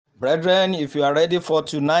Brethren, if you are ready for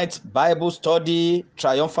tonight's Bible study,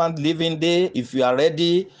 Triumphant Living Day, if you are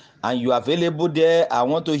ready and you are available there, I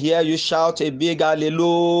want to hear you shout a big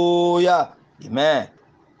hallelujah. Amen.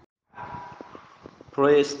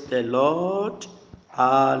 Praise the Lord.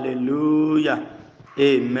 Hallelujah.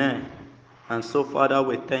 Amen. And so, Father,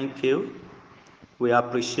 we thank you. We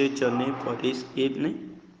appreciate your name for this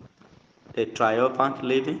evening, the triumphant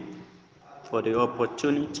living, for the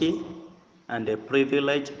opportunity and the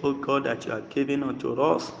privilege, O God, that you are giving unto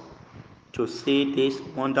us to see this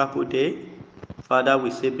wonderful day. Father,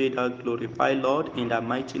 we say, be thou glorified, Lord, in the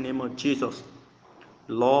mighty name of Jesus.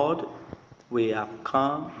 Lord, we have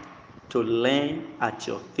come to learn at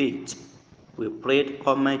your feet. We pray,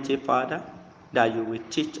 Almighty Father, that you will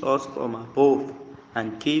teach us from above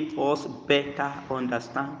and give us better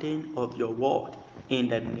understanding of your word. In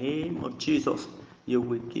the name of Jesus, you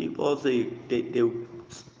will give us the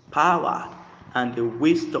power and the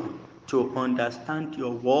wisdom to understand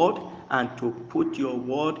your word and to put your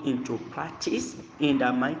word into practice. In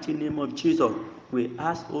the mighty name of Jesus, we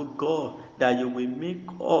ask, oh God, that you will make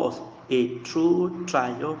us a true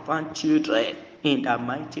triumphant children. In the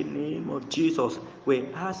mighty name of Jesus, we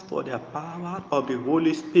ask for the power of the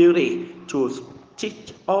Holy Spirit to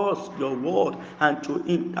teach us your word and to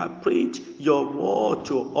interpret your word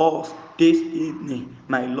to us this evening.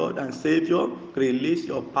 My Lord and Savior, release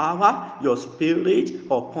your power, your spirit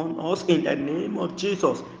upon us in the name of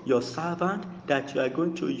Jesus, your servant that you are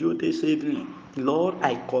going to use this evening. Lord,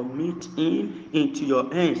 I commit him into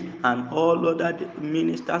your hands and all other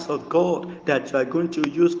ministers of God that you are going to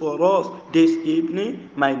use for us this evening.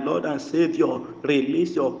 My Lord and Savior,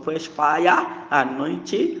 release your fresh fire,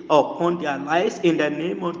 anointing upon their lives in the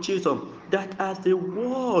name of Jesus. That as the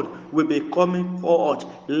word will be coming forth,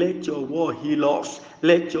 let your word heal us.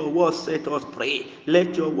 Let your word set us free.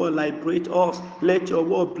 Let your word liberate us. Let your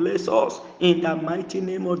word bless us in the mighty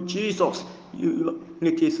name of Jesus.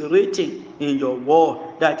 It is written in your word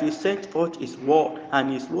that he sent forth his word,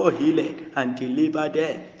 and his word healed and delivered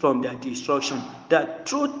them from their destruction. That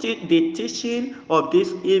through the teaching of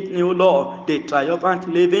this evening, O Lord, the triumphant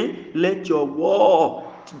living, let your word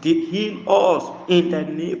heal us in the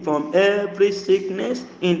name from every sickness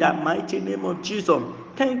in the mighty name of Jesus.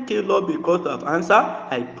 Thank you, Lord, because of answer.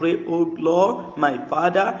 I pray, oh Lord, my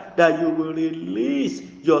Father, that you will release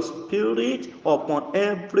your spirit upon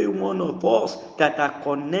every one of us that are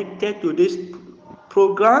connected to this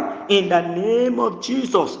program in the name of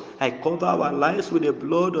Jesus. I cover our lives with the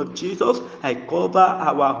blood of Jesus. I cover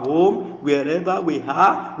our home wherever we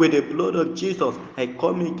are with the blood of Jesus. I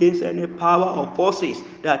come against any power or forces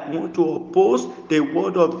that want to oppose the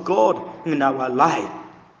word of God in our life.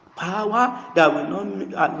 Power that will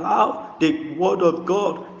not allow the word of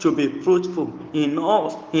God to be fruitful in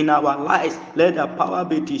us, in our lives. Let the power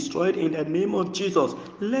be destroyed in the name of Jesus.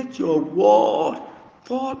 Let your word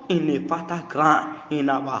fall in a fertile ground in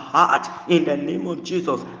our heart in the name of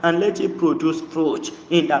Jesus, and let it produce fruit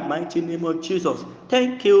in the mighty name of Jesus.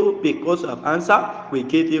 Thank you because of answer. We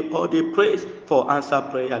give you all the praise for answer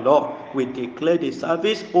prayer, Lord. We declare the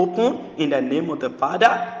service open in the name of the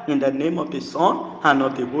Father, in the name of the Son, and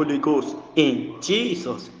of the Holy Ghost. In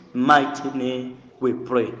Jesus' mighty name we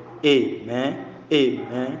pray. Amen,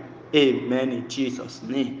 amen, amen in Jesus'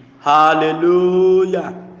 name.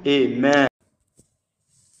 Hallelujah, amen.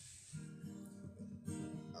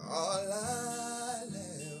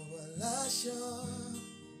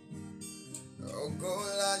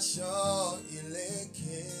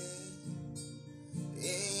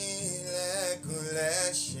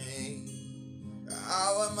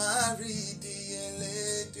 Àwa máa rí di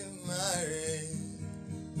Elédùmarè.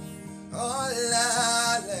 Ọlá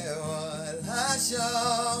lẹ̀wọ̀ láṣọ,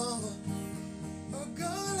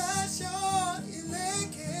 ògo láṣọ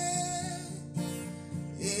ìlẹ̀kẹ̀.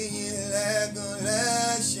 Ìyìn lẹ́gùn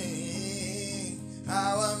lẹ́ṣin,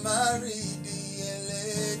 àwa máa rí di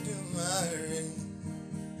Elédùmarè.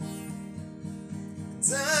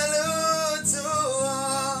 Ta ló tó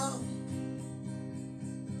ọ?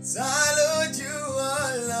 Ta ló jù ọ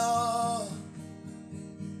lọ?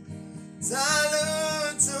 Ta ló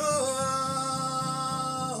tó ọ?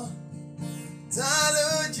 Ta ló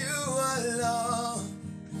jù ọ lọ?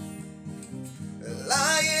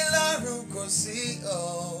 Láyé lọ́run kò sí ọ.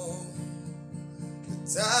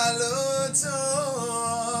 Ta ló tó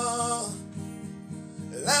ọ?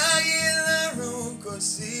 Láyé lọ́run kò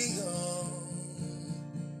sí ọ.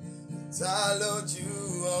 Ta ló jù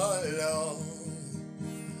ọ lọ?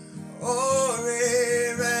 Oore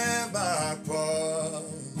rẹ̀ máa pọ̀,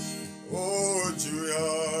 ó ju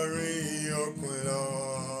ọrin òkun lọ.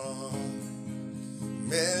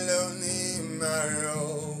 Mélòó ni màá rò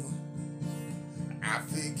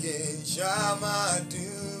n ṣá máa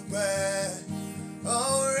dúpẹ́.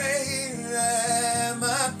 Oore rẹ̀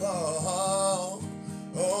máa pọ̀,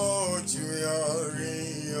 ojú orí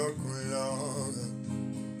òkun lọ.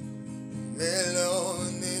 Mélòó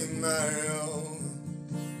ni màá rò,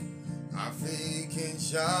 àfi kí n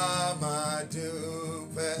ṣá máa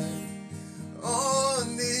dúpẹ́.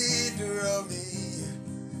 Onídùúró mi,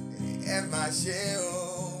 ẹ má ṣe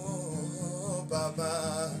o bàbá.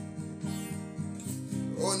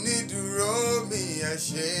 Onídùúró mi, ẹ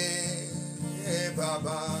ṣé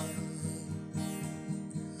bàbá.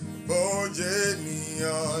 Bójú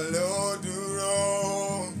ènìyàn ló dúró,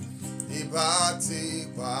 ìbá ti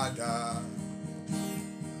padà.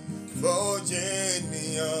 Bójú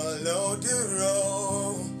ènìyàn ló dúró,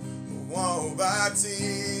 wọn ò bá ti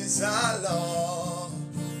sá lọ.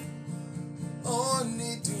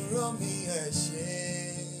 Onídùúró mi, ẹ ṣé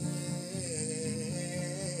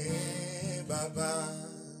bàbá.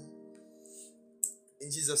 In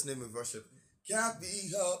Jesus' name we worship.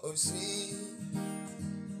 Kábíyèsí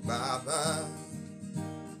bàbá.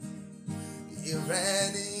 Ìrẹ́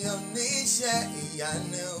ni oníṣẹ́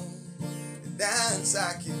ìyanu.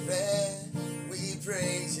 Dansakire, we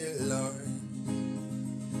praise you, Lord.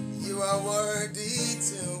 You are worthy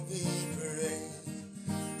to be praised.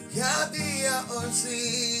 Kábíyèsí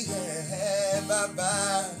bàbá.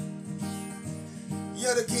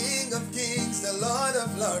 You're the King of Kings, the Lord of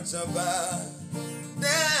Lords, above.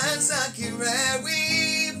 Dansakire, we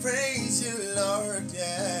praise you, Lord,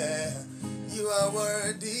 yeah. You are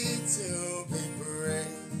worthy to be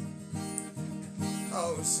praised.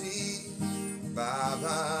 Oh, see,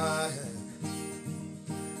 Baba,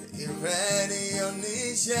 Ireni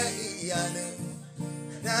oníṣẹ́ ìyanu.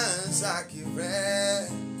 Dansakire,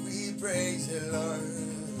 we praise you, Lord.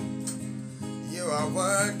 You are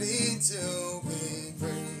worthy to be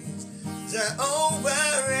praised. Jehovah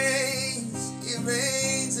reigns, He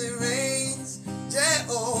reigns, He reigns.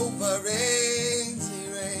 Jehovah reigns, He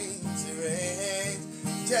reigns, He reigns.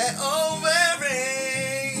 Jehovah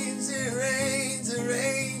reigns, He reigns, He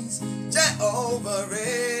reigns. Jehovah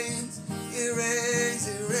reigns, He reigns,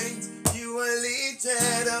 He reigns. You are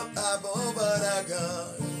lifted up above other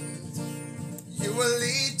gods. You are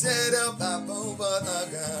lifted up above other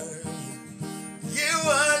gods. You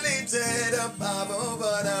are lifted up above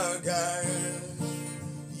other gods.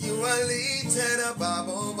 You are lifted up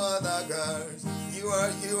above other gods. You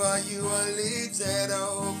are lifted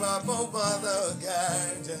up above other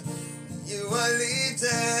gods. You are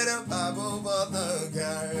lifted up above other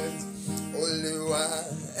gods. Olúwa,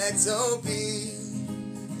 ẹ tóbi,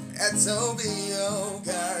 oh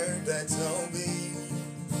God, ẹ tóbi.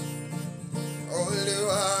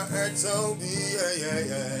 Olúwa, ẹ tóbi,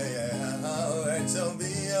 yeah. Oh, ẹ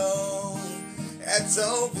tóbi, oh, ẹ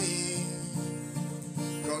tóbi.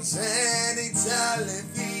 Kò sẹ́ni tá lè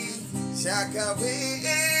fi ṣàkàwé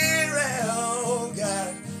rẹ̀, oh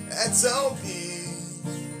God, ẹ tóbi.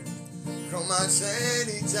 Kò má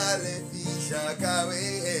sẹ́ni tá lè fi ṣàkàwé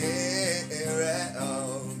rẹ̀,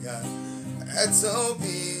 oh God, ẹ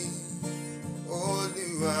tóbi.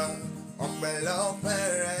 Olúwa, ọpẹ́lọpẹ́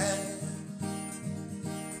rẹ̀.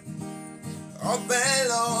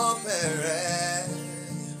 Ọpẹ́lọpẹ́ rẹ̀.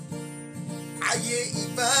 Ayé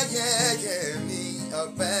ìbáyẹyẹ mi,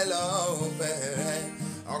 ọpẹ́lọpẹ́ rẹ̀.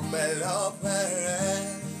 Ọpẹ́lọpẹ́ rẹ̀.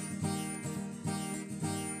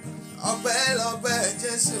 Ọpẹ́lọpẹ́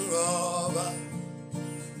Jésù ọba.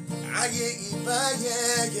 Ayé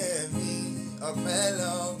ìbáyẹyẹ mi,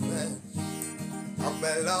 ọpẹ́lọpẹ́.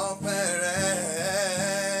 Ọpẹ́lọpẹ́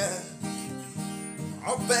rẹ̀.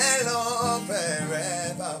 Ọpẹ́lọpẹ́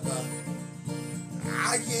rẹ̀ bàbá.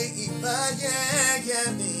 Ayé ìbáyẹyẹ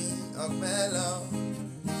mi, ọpẹ́lọpẹ́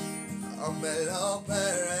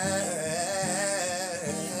rẹ̀.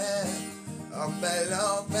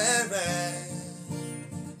 Ọpẹ́lọpẹ́ rẹ̀.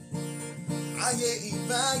 Ayé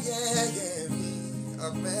ìbáyẹyẹ mi,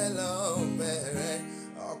 ọpẹ́lọpẹ́ rẹ̀.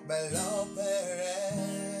 Ọpẹ́lọpẹ́ rẹ̀.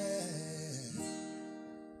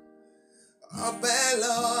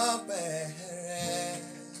 Ọpẹ́lọpẹ́ rẹ̀.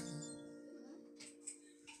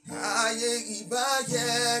 Ayé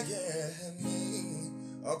ìbáyẹyẹ mi,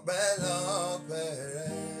 ọpẹ́lọpẹ́ rẹ̀.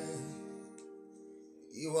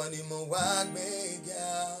 Ìwọ ni mo wá gbéga.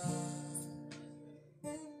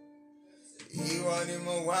 Ìwọ ni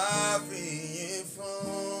mo wá fìyìn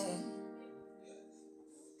fún.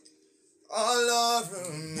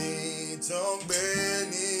 Ọlọ́run mi tó ń gbé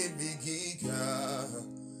níbi gíga.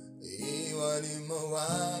 Ìwọ ni mo wá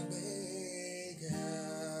gbéga.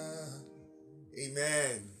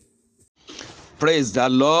 Amen. Praise the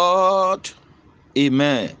Lord.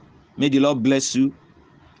 Amen. May the Lord bless you.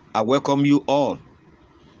 I welcome you all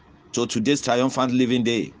to today's triumphant living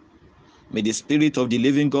day. May the Spirit of the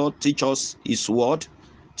living God teach us His word,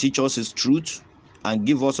 teach us His truth, and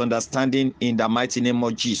give us understanding in the mighty name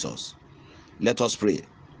of Jesus. Let us pray.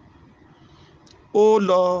 Oh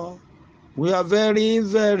Lord, we are very,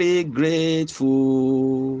 very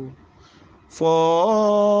grateful for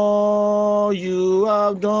all you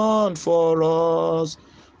have done for us.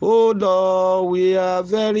 Oh Lord, we are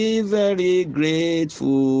very, very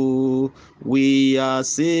grateful. We are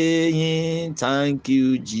saying thank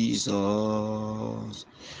you, Jesus.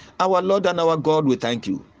 Our Lord and our God, we thank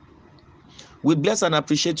you. We bless and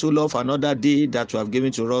appreciate you, Lord, for another day that you have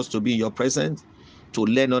given to us to be in your presence, to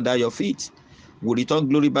learn under your feet. We return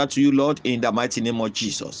glory back to you, Lord, in the mighty name of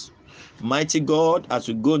Jesus. Mighty God, as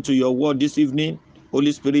we go into your word this evening,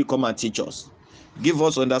 Holy Spirit, come and teach us. Give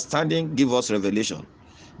us understanding, give us revelation.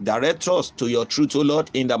 Direct us to your truth, O Lord,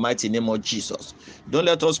 in the mighty name of Jesus. Don't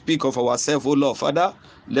let us speak of ourselves, O Lord. Father,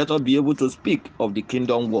 let us be able to speak of the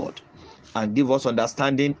kingdom word and give us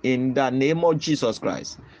understanding in the name of Jesus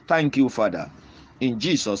Christ. Thank you, Father. In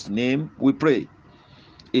Jesus' name we pray.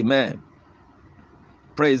 Amen.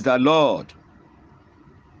 Praise the Lord.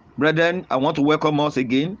 Brethren, I want to welcome us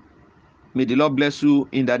again. May the Lord bless you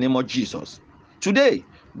in the name of Jesus. Today,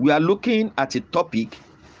 we are looking at a topic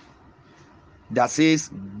that says,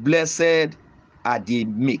 Blessed are the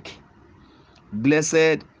meek.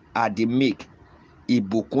 Blessed are the meek.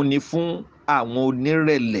 Ìbùkún ni fún àwọn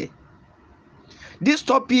onírẹ̀lẹ̀. This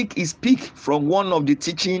topic is picked from one of the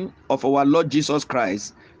teaching of our Lord Jesus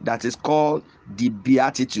Christ that is called the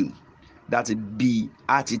Beatitude. That is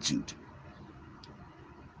Beatitude.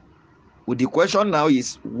 Well, the question now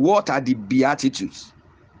is, what are the Beatitudes?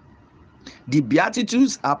 The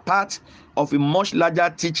Beatitudes are part of a much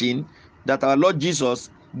larger teaching that our Lord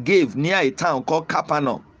Jesus gave near a town called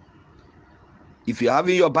Capernaum. If you have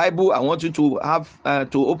in your Bible, I want you to have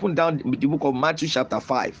to open down the book of Matthew chapter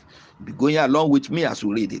 5. Be going along with me as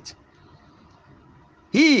we read it.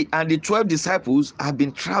 He and the 12 disciples have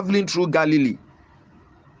been traveling through Galilee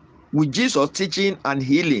with Jesus teaching and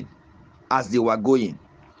healing as they were going.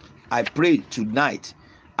 I pray tonight,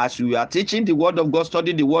 as we are teaching the word of God,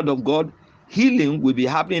 studying the word of God, healing will be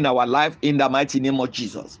happening in our life in the mighty name of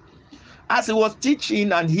Jesus. As he was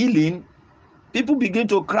teaching and healing, people begin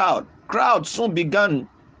to crowd. Crowds soon began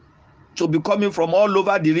to be coming from all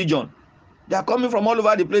over the region. They are coming from all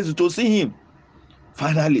over the places to see him.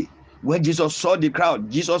 Finally, when Jesus saw the crowd,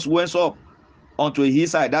 Jesus went up onto a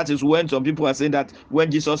hillside. That is when some people are saying that when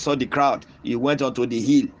Jesus saw the crowd, he went onto the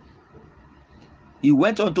hill. He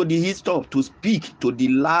went onto the hilltop to speak to the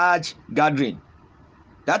large gathering.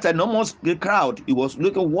 That enormous crowd, he was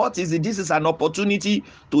looking, what is it? This is an opportunity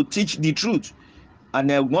to teach the truth.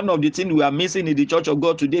 And one of the things we are missing in the church of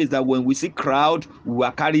God today is that when we see crowd, we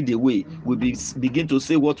are carried away. We begin to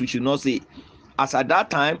say what we should not say. As at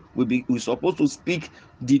that time, we're supposed to speak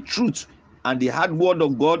the truth and the hard word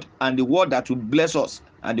of God and the word that will bless us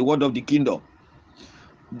and the word of the kingdom.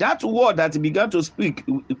 That word that he began to speak,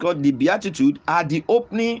 called the Beatitude, are the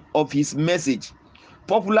opening of his message,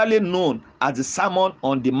 popularly known as the Sermon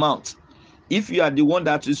on the Mount. If you are the one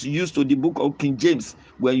that is used to the book of King James,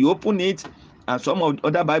 when you open it and some of the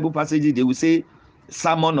other Bible passages, they will say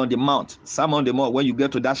Sermon on the Mount, Sermon on the Mount, when you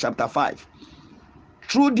get to that chapter 5.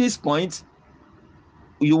 Through this point,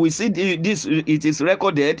 you will see this, it is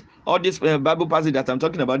recorded, all these Bible passages that I'm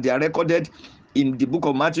talking about, they are recorded in the book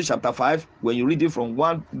of Matthew chapter 5. When you read it from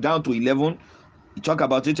 1 down to 11, you talk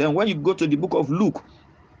about it. And when you go to the book of Luke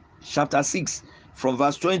chapter 6 from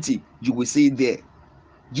verse 20, you will see it there.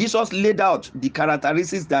 Jesus laid out the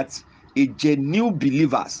characteristics that a genuine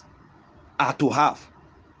believers are to have.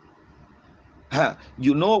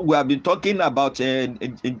 You know, we have been talking about in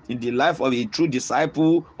the life of a true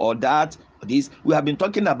disciple, or that, or this. We have been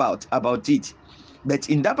talking about it. But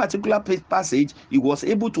in that particular passage, he was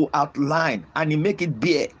able to outline and he make it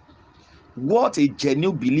bare what a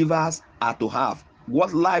genuine believers are to have,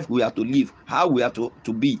 what life we are to live, how we are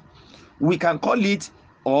to be. We can call it,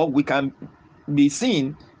 or we can be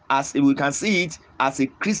seen as, we can see it as a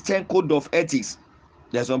Christian code of ethics.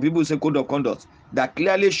 There are some people who say code of conduct that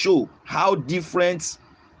clearly show how different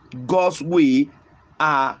God's way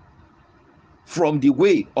are from the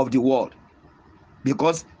way of the world.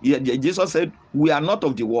 Because Jesus said, we are not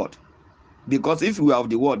of the world. Because if we are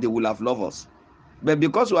of the world, they will have loved us. But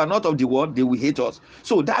because we are not of the world, they will hate us.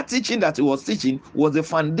 So that teaching that he was teaching was the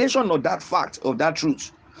foundation of that fact, of that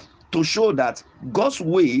truth, to show that God's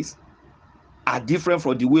ways are different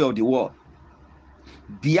from the way of the world.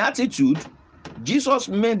 Beatitude, Jesus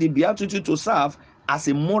made the Beatitude to serve as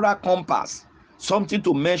a moral compass, something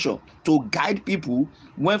to measure, to guide people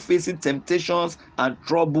when facing temptations and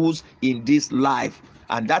troubles in this life.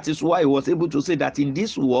 And that is why he was able to say that in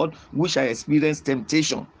this world we shall experience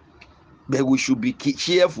temptation, but we should be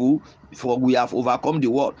cheerful, for we have overcome the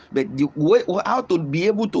world. But the way how to be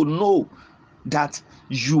able to know that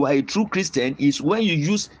you are a true Christian is when you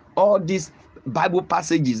use all these Bible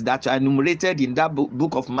passages that are enumerated in that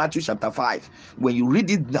book of Matthew chapter 5. When you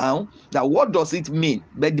read it down, that what does it mean?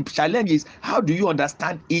 But the challenge is, how do you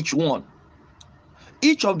understand each one?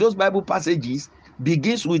 Each of those Bible passages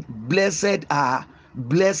begins with blessed are,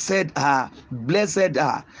 blessed are, blessed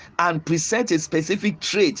are, and present a specific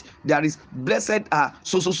trait. There is blessed are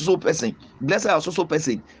so person, blessed are so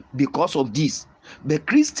person because of this. But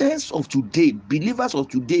Christians of today, believers of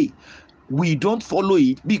today, we don't follow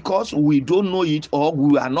it because we don't know it, or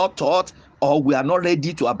we are not taught, or we are not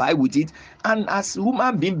ready to abide with it. And as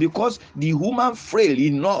human being, because the human frail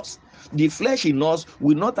in us, the flesh in us,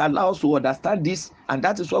 will not allow us to understand this. And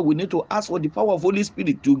that is why we need to ask for the power of Holy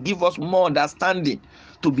Spirit to give us more understanding,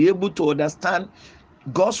 to be able to understand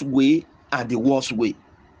God's way and the world's way.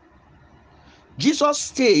 Jesus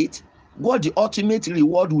states what the ultimate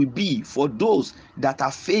reward will be for those that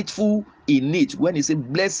are faithful in it, when he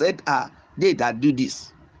said, blessed are they that do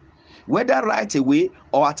this. Whether right away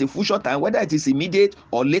or at a future time, whether it is immediate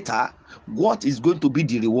or later, what is going to be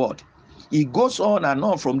the reward? He goes on and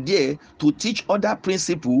on from there to teach other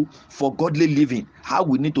principles for godly living, how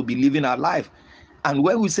we need to be living our life. And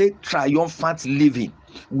when we say triumphant living,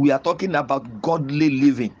 we are talking about godly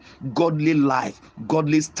living, godly life,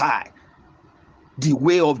 godly style, the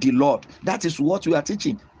way of the Lord. That is what we are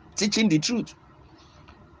teaching the truth.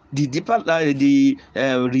 The deeper,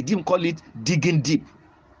 Redeem call it digging deep.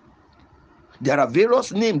 There are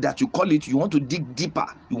various names that you call it. You want to dig deeper,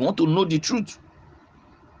 you want to know the truth.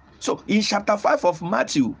 So in chapter 5 of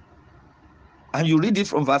Matthew, and you read it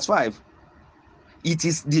from verse 5, it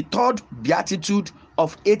is the third beatitude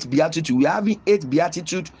of 8 beatitudes. We are having 8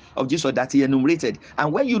 beatitudes of Jesus that he enumerated.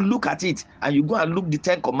 And when you look at it and you go and look the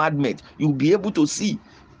 10 commandments, you'll be able to see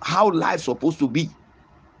how life is supposed to be.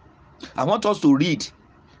 I want us to read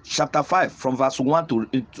chapter 5 from verse 1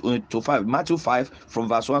 to 5. Matthew 5 from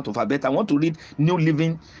verse 1 to 5. But I want to read New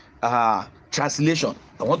Living Translation.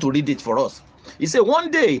 I want to read it for us. He said,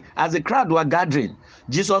 one day as the crowd were gathering,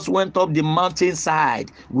 Jesus went up the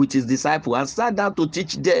mountainside with his disciples and sat down to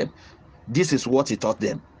teach them. This is what he taught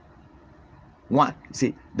them. 1,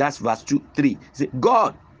 see, that's verse 2, 3. See,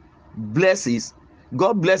 God blesses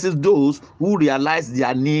those who realize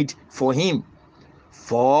their need for him,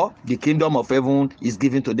 for the kingdom of heaven is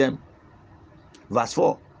given to them. Verse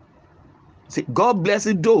 4. See, God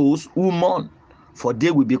blesses those who mourn, for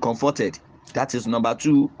they will be comforted. That is number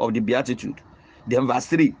 2 of the beatitude. Then verse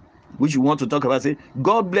 3, which we want to talk about, say,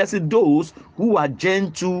 God blesses those who are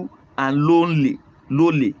gentle and lowly,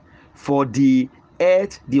 for the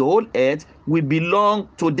whole earth will belong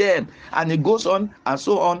to them. And it goes on and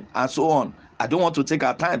so on and so on. I don't want to take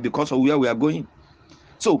our time because of where we are going.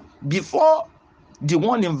 So before the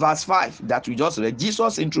one in verse 5 that we just read,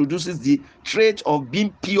 Jesus introduces the trait of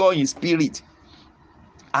being pure in spirit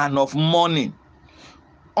and of mourning.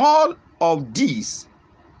 All of these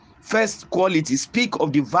first qualities speak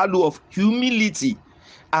of the value of humility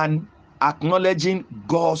and acknowledging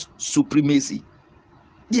God's supremacy.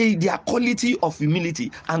 Their quality of humility,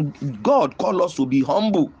 and God called us to be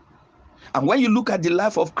humble. And when you look at the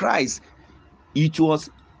life of Christ, it was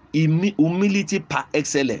humility par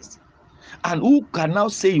excellence. And who can now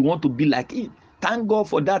say you want to be like him? Thank God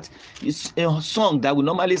for that. It's a song that we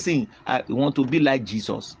normally sing. I want to be like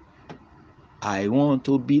Jesus. I want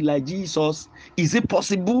to be like Jesus. Is it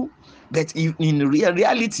possible? But in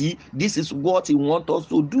reality, this is what he wants us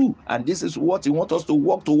to do, and this is what he wants us to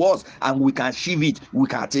work towards, and we can achieve it, we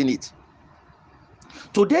can attain it.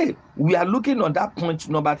 Today, we are looking on that point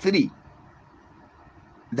number 3.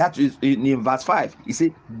 That is in verse 5. He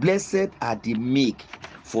said, blessed are the meek,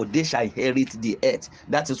 for they shall inherit the earth.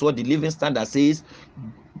 That is what the Living Standard says.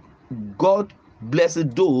 God blesses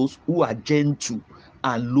those who are gentle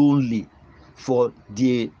and lowly, for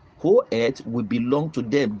the whole earth will belong to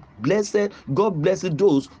them. God blesses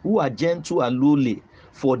those who are gentle and lowly,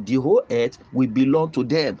 for the whole earth will belong to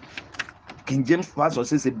them. King James Version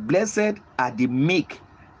says, blessed are the meek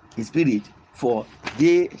in spirit, for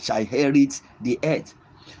they shall inherit the earth.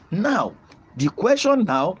 Now, the question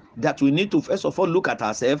now that we need to first of all look at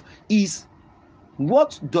ourselves is,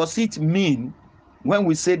 what does it mean when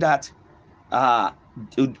we say that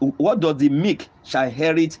what does the meek shall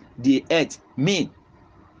inherit the earth mean?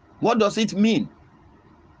 What does it mean?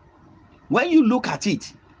 When you look at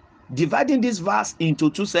it, dividing this verse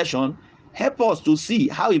into 2 sections, help us to see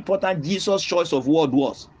how important Jesus' choice of word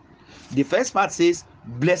was. The first part says,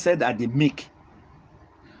 blessed are the meek.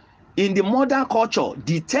 In the modern culture,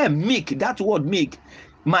 the term meek, that word meek,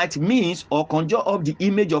 might mean or conjure up the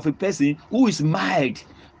image of a person who is mild,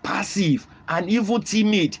 passive, and even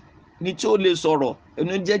timid. Gentle.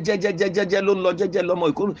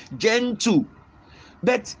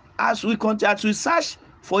 But as we continue to search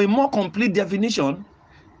for a more complete definition,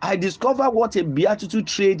 I discover what a beatitude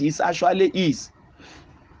trait is.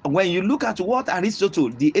 When you look at what Aristotle,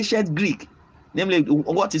 the ancient Greek, namely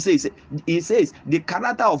what he says the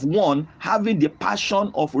character of one having the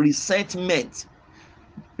passion of resentment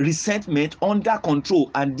under control,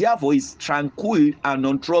 and therefore is tranquil and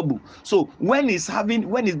untroubled. So when he's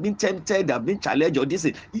being tempted and being challenged or this,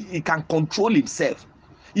 he can control himself.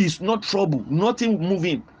 He's not troubled, nothing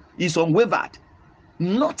moving, he's unwavered,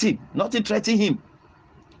 nothing threatening him.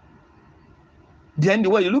 Then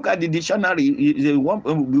when you look at the dictionary,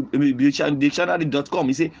 dictionary.com,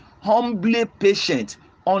 it says humbly patient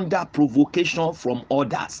under provocation from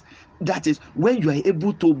others. That is when you are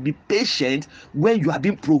able to be patient when you are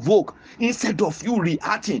being provoked, instead of you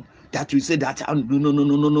reacting that you say that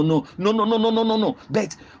no.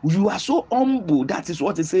 But you are so humble. That is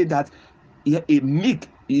what it says, that a meek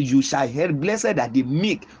you shall inherit. Blessed are the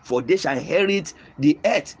meek, for they shall inherit the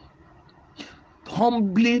earth.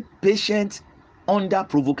 Humbly patient under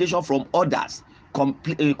provocation from others,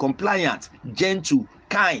 compliant, gentle,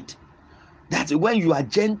 kind. That when you are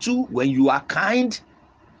gentle, when you are kind,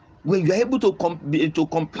 when you are able to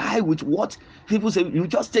comply with what people say, you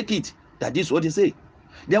just take it. That is what they say.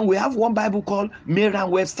 Then we have one Bible called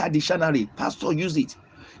Merriam-Webster Dictionary. Pastor use it.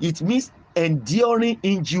 It means enduring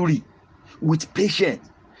injury with patience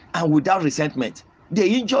and without resentment. They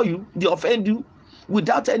injure you, they offend you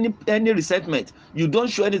without any resentment. You don't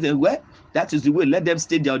show anything. Well, that is the way. Let them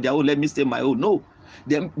stay their own. Let me stay my own. No.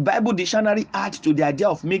 The Bible dictionary adds to the idea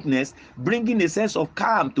of meekness, bringing a sense of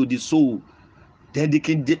calm to the soul. Then the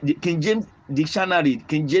King James dictionary,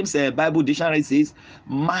 King James Bible dictionary says,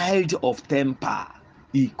 mild of temper.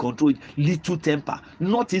 He controls little temper,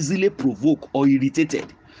 not easily provoked or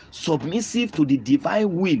irritated, submissive to the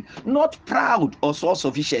divine will, not proud or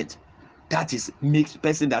self-sufficient. That is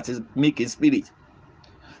person that is meek in spirit.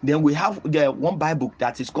 Then we have the one Bible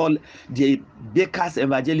that is called the Baker's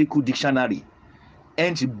Evangelical Dictionary,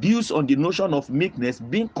 and it builds on the notion of meekness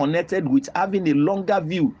being connected with having a longer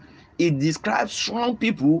view. It describes strong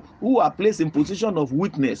people who are placed in position of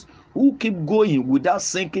weakness, who keep going without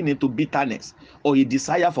sinking into bitterness or a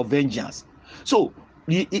desire for vengeance. So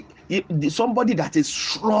somebody that is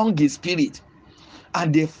strong in spirit,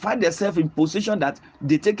 and they find themselves in position that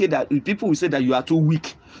they take it that people will say that you are too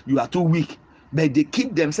weak, but they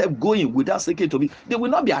keep themselves going without sinking to be. They will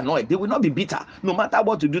not be annoyed, they will not be bitter, no matter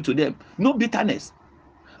what you do to them. No bitterness,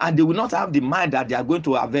 and they will not have the mind that they are going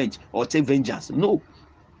to avenge or take vengeance. No.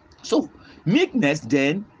 So meekness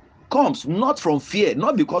then comes not from fear,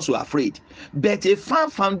 not because we are afraid, but a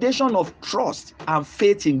firm foundation of trust and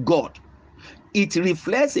faith in God. It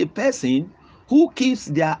reflects a person who keeps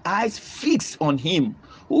their eyes fixed on him,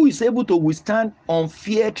 who is able to withstand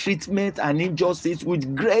unfair treatment and injustice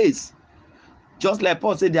with grace. Just like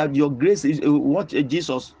Paul said that your grace is what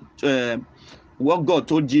Jesus, what God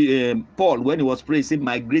told Paul when he was praying, said,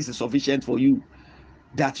 my grace is sufficient for you.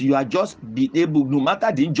 That you are just be able, no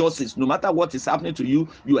matter the injustice, no matter what is happening to you,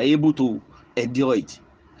 you are able to endure it.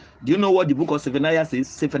 Do you know what the book of Zephaniah says?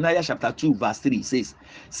 Zephaniah chapter 2 verse 3 says,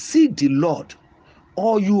 seek the Lord,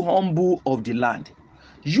 all you humble of the land,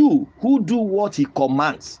 you who do what he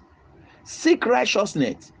commands. Seek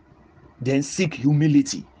righteousness, then seek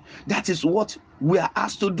humility. That is what we are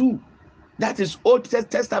asked to do. That is Old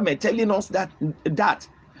Testament telling us that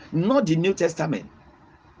not the New Testament.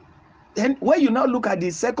 Then when you now look at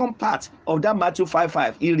the second part of that Matthew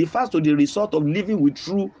 5:5, it refers to the result of living with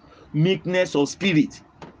true meekness of spirit.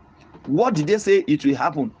 What did they say it will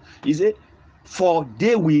happen? He said, for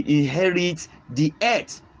they will inherit the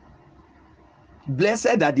earth.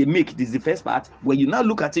 Blessed are the meek. This is the first part. When you now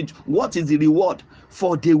look at it, what is the reward?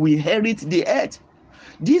 For they will inherit the earth.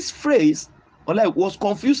 This phrase was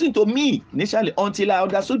confusing to me initially until I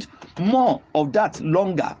understood more of that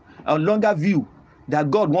longer view that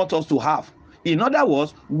God wants us to have. In other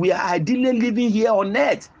words, we are ideally living here on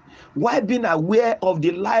earth while being aware of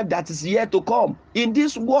the life that is yet to come. In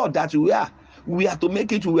this world that we are to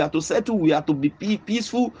make it, we are to settle, we are to be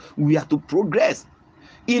peaceful, we are to progress.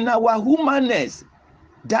 In our humanness,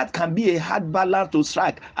 that can be a hard balance to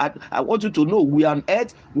strike. I want you to know we are on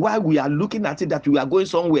earth while we are looking at it that we are going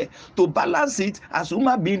somewhere. To balance it as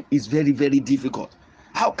human being is very, very difficult.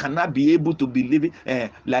 How can I be able to be living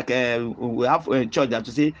we have a church that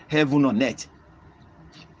to say heaven on earth?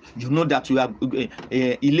 You know that you are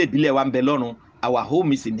our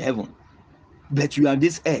home is in heaven, but you are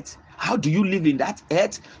this earth. How do you live in that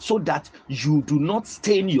earth so that you do not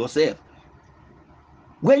stain yourself?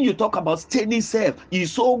 When you talk about staining self,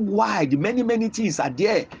 it's so wide. Many things are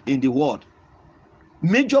there in the world.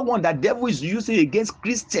 Major one that devil is using against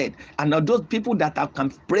Christian and those people that can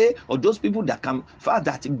pray or those people that can fast,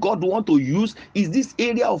 that God want to use, is this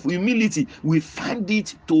area of humility. We find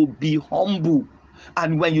it to be humble.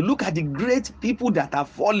 And when you look at the great people that are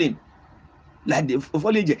falling, like the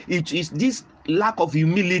falling, it is this lack of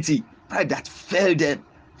humility, right, that failed them.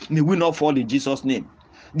 May we not fall in Jesus' name.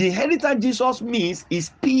 The inheritance Jesus means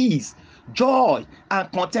is peace, joy,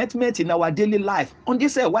 and contentment in our daily life. On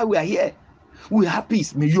this earth, while we are here, we have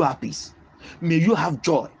peace. May you have peace. May you have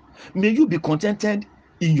joy. May you be contented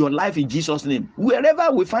in your life in Jesus' name.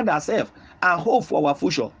 Wherever we find ourselves, and hope for our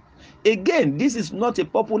future. Again, this is not a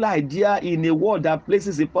popular idea in a world that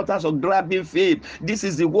places importance on grabbing fame. This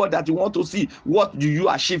is the world that you want to see. What do you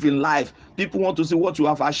achieve in life? People want to see what you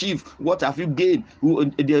have achieved. What have you gained?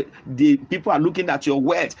 The people are looking at your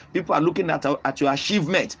wealth. People are looking at your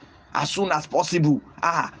achievement. As soon as possible.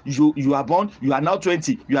 You are born, you are now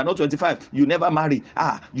 20, you are not 25, you never marry,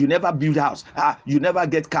 you never build house, you never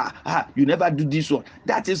get car, you never do this one.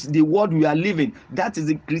 That is the world we are living. That is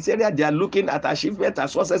the criteria they are looking at achievement and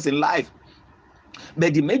success in life.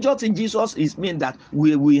 But the major thing Jesus is mean that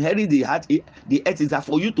we inherit the earth is that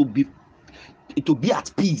for you to be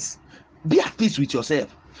at peace. Be at peace with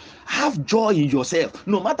yourself. Have joy in yourself.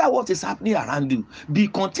 No matter what is happening around you, be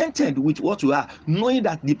contented with what you are, knowing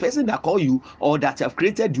that the person that called you or that have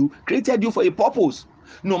created you for a purpose.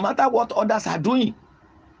 No matter what others are doing,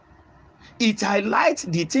 it highlights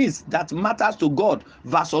the things that matters to God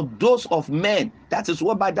versus those of men. That is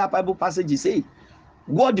what by that Bible passage is saying.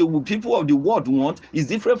 What the people of the world want is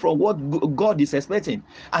different from what God is expecting.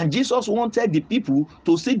 And Jesus wanted the people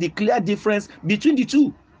to see the clear difference between the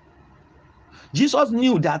two. Jesus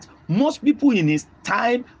knew that most people in his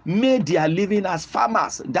time made their living as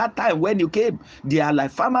farmers. That time when you came, they are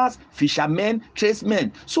like farmers, fishermen,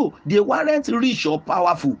 tradesmen. So they weren't rich or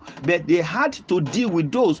powerful, but they had to deal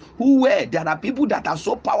with those who were. There are people that are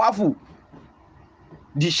so powerful.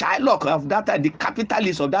 The Shylock of that time, the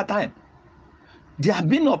capitalists of that time, they have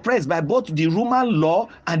been oppressed by both the Roman law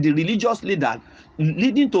and the religious leader,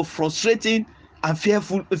 leading to frustrating and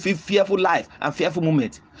fearful life and fearful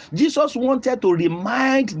moment. Jesus wanted to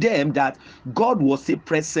remind them that God was still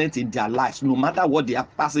present in their lives no matter what they are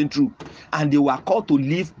passing through, and they were called to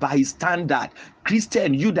live by his standard.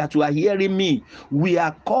 Christian, you that you are hearing me, we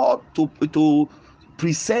are called to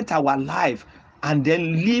present our life and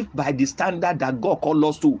then live by the standard that God called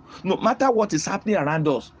us to. No matter what is happening around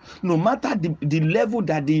us, no matter the level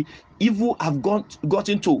that the evil have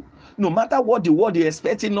gotten to, no matter what the world is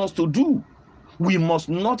expecting us to do, we must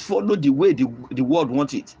not follow the way the world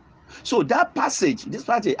wants it. So that passage, this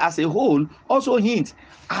passage as a whole, also hints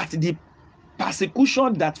at the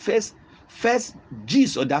persecution that faced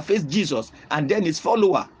Jesus and then his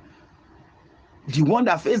follower. The one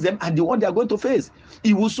that faced them and the one they are going to face.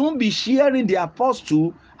 He will soon be sharing with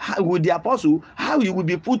the apostle how he will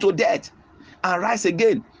be put to death and rise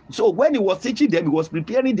again. So when he was teaching them, he was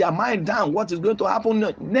preparing their mind down what is going to happen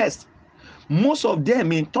next. Most of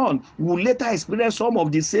them in turn will later experience some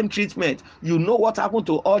of the same treatment. You know what happened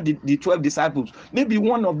to all the 12 disciples. Maybe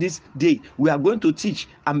one of this day we are going to teach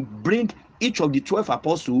and bring each of the 12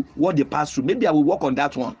 apostles what they passed through. Maybe I will work on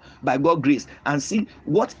that one by God's grace and see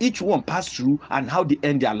what each one passed through and how they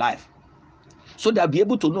end their life. So they'll be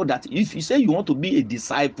able to know that if you say you want to be a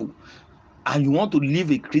disciple and you want to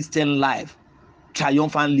live a Christian life,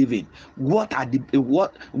 triumphant living, what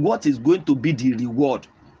is going to be the reward?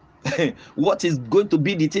 What is going to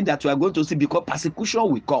be the thing that you are going to see? Because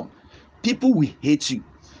persecution will come. People will hate you.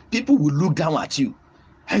 People will look down at you.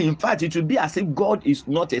 And in fact, it will be as if God is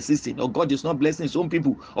not existing, or God is not blessing his own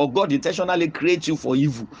people, or God intentionally creates you for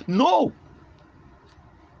evil. No.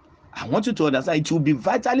 I want you to understand it will be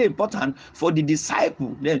vitally important for the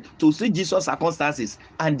disciple then to see Jesus' circumstances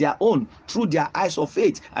and their own through their eyes of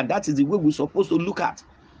faith. And that is the way we're supposed to look at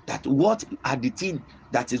that. What are the things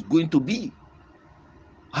that is going to be?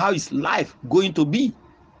 How is life going to be?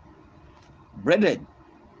 Brethren,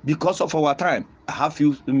 because of our time, I have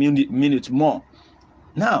few minutes more.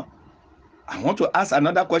 Now, I want to ask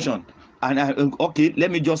another question. And okay,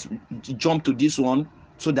 let me just jump to this one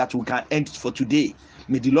so that we can end for today.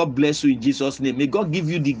 May the Lord bless you in Jesus' name. May God give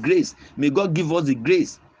you the grace. May God give us the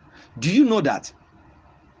grace. Do you know that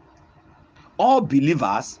all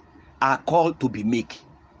believers are called to be meek.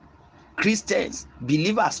 Christians,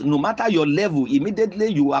 believers, no matter your level,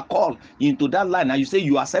 immediately you are called into that line and you say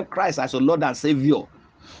you accept Christ as your Lord and Savior,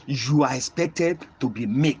 you are expected to be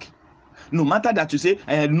meek. No matter that you say,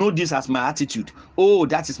 I know this as my attitude. Oh,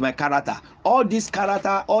 that is my character. All this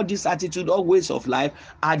character, all this attitude, all ways of life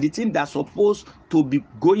are the things that are supposed to be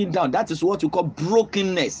going down. That is what you call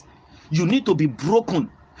brokenness. You need to be broken.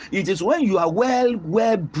 It is when you are well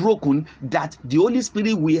broken that the Holy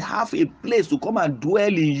Spirit will have a place to come and dwell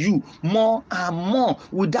in you more and more.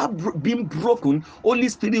 Without being broken, Holy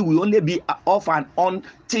Spirit will only be off and on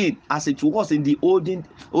thing as it was in the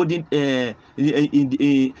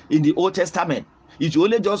in the Old Testament. It will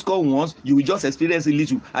only just come once, you will just experience a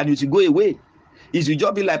little and it will go away. It will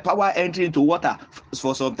just be like power entering into water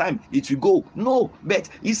for some time, it will go. No, but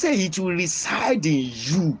he said it will reside in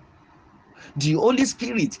you. The Holy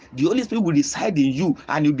Spirit will reside in you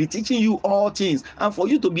and he'll be teaching you all things. And for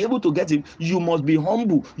you to be able to get him, you must be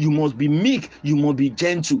humble, you must be meek, you must be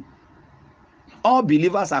gentle. All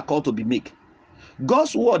believers are called to be meek.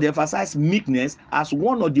 God's word emphasizes meekness as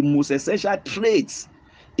one of the most essential traits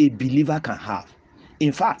a believer can have.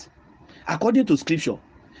 In fact, according to scripture,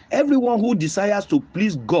 everyone who desires to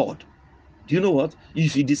please God, do you know what?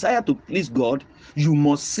 If you desire to please God, you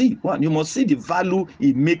must see the value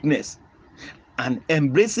in meekness and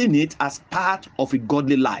embracing it as part of a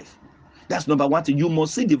godly life. That's number one thing. You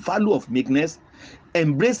must see the value of meekness,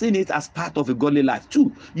 embracing it as part of a godly life.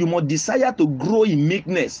 Two, you must desire to grow in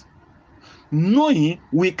meekness, knowing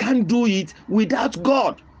we can't do it without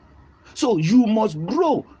God. So you must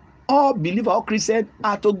grow. All believers, all Christians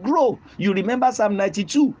are to grow. You remember Psalm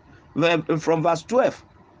 92 from verse 12.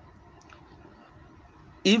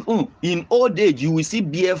 Even in old age you will see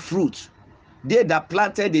bear fruit. They that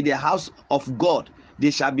planted in the house of God,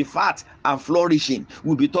 they shall be fat and flourishing.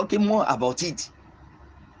 We'll be talking more about it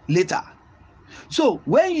later. So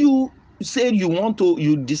when you say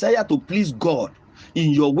you desire to please God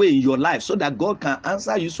in your way, in your life, so that God can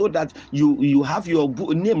answer you, so that you have your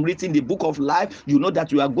name written in the book of life, you know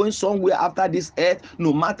that you are going somewhere after this earth.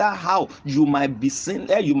 No matter how you might be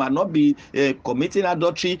sinless, you might not be committing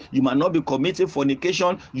adultery, you might not be committing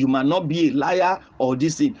fornication, you might not be a liar or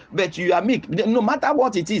this thing, but you are meek. No matter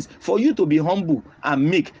what it is, for you to be humble and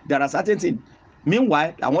meek, there are certain things.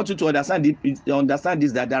 Meanwhile, I want you to understand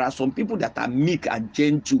this, that there are some people that are meek and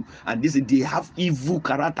gentle, and they have evil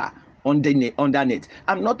character underneath.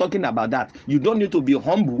 I'm not talking about that. You don't need to be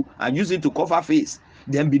humble and use it to cover face,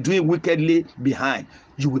 then be doing wickedly behind.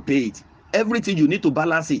 You will pay it. Everything you need to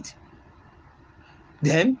balance it.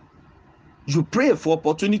 Then you pray for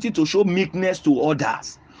opportunity to show meekness to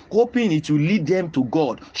others, hoping it will lead them to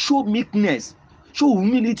God. Show meekness. Show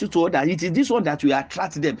humility to others. It is this one that will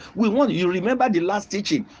attract them. You remember the last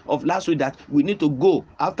teaching of last week, that we need to go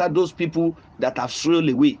after those people that have strayed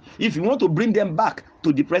away. If you want to bring them back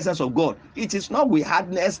to the presence of God, it is not with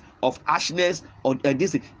hardness of harshness or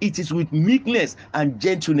this. It is with meekness and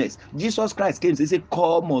gentleness. Jesus Christ came, he said,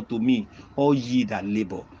 "Come unto me, all ye that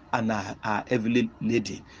labor and are heavily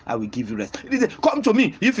laden, I will give you rest." He said, "Come to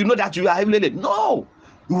me if you know that you are heavily laden." No,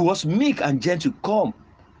 he was meek and gentle. "Come,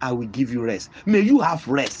 I will give you rest." May you have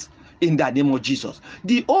rest in the name of Jesus.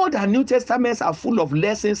 The Old and New Testaments are full of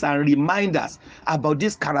lessons and reminders about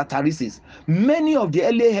these characteristics. Many of the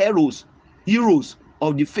early heroes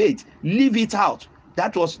of the faith live it out.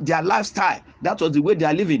 That was their lifestyle. That was the way they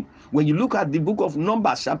are living. When you look at the book of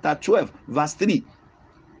Numbers chapter 12 verse 3,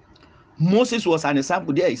 Moses was an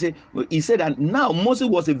example there. He said that now Moses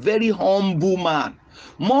was a very humble man,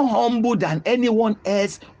 more humble than anyone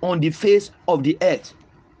else on the face of the earth.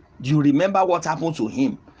 Do you remember what happened to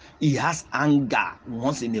him? He has anger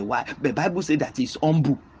once in a while. The Bible said that he's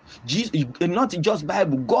humble. Jesus, not just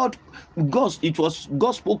Bible, God, it was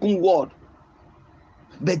God's spoken word.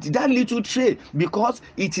 But that little trait, because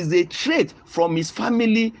it is a trait from his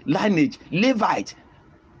family lineage, Levite,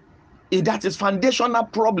 that is foundational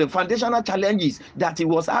problem, foundational challenges that he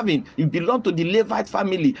was having. He belonged to the Levite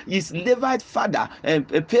family. His Levite father,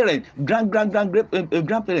 parent,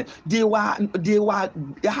 grandparent, they were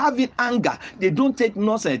having anger. They don't take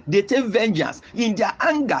nonsense. They take vengeance. In their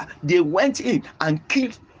anger, they went in and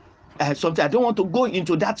killed something. I don't want to go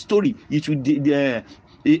into that story. It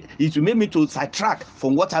will make me to sidetrack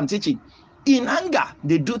from what I'm teaching. In anger,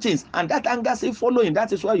 they do things, and that anger still following.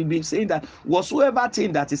 That is why you be saying that whatsoever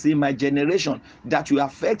thing that is in my generation that will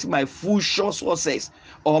affect my future success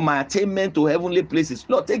or my attainment to heavenly places,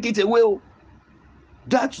 Lord, take it away.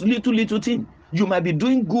 That little thing. You might be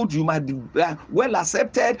doing good, you might be well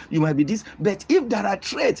accepted, you might be this, but if there are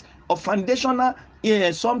traits of foundational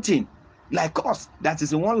something like us that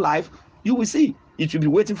is in one life, you will see it will be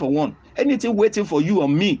waiting for one. Anything waiting for you or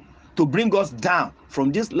me to bring us down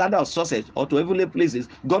from this ladder of success or to heavenly places,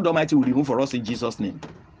 God Almighty will remove for us in Jesus' name.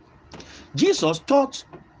 Jesus taught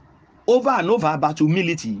over and over about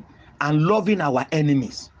humility and loving our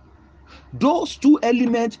enemies. Those two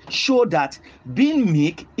elements show that being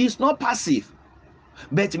meek is not passive,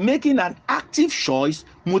 but making an active choice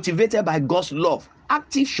motivated by God's love.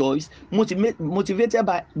 Active choice motivated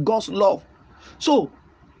by God's love. So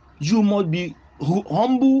you must be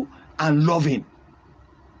humble and loving.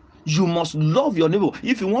 You must love your neighbor.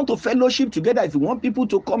 If you want to fellowship together, if you want people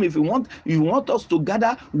to come, if you want us to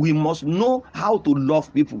gather, we must know how to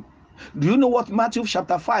love people. Do you know what Matthew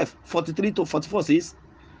chapter 5, 43 to 44 says?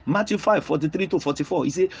 Matthew 5, 43 to 44. He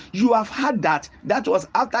said, you have heard that. That was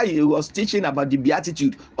after he was teaching about the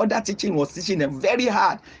Beatitude. Other teaching was teaching them very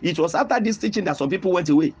hard. It was after this teaching that some people went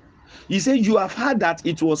away. He said, you have heard that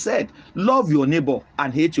it was said, love your neighbor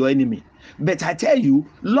and hate your enemy. But I tell you,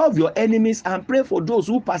 love your enemies and pray for those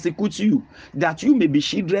who persecute you, that you may be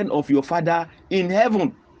children of your Father in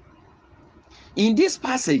heaven. In this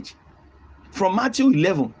passage from Matthew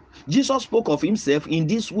 11, Jesus spoke of himself in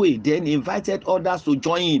this way, then invited others to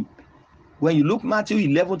join him. When you look Matthew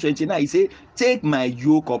 11:29, he said, take my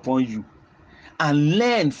yoke upon you and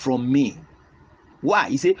learn from me. Why?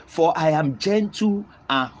 He said, for I am gentle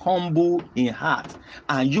and humble in heart,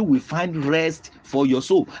 and you will find rest for your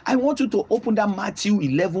soul. I want you to open that Matthew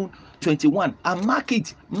 11:21 and mark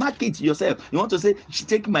it yourself. You want to say,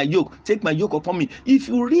 take my yoke upon me. If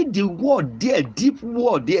you read the word there, deep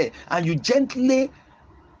word there, and you gently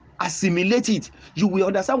assimilate it, you will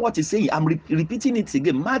understand what he's saying. I'm repeating it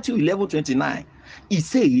again. Matthew 11:29. It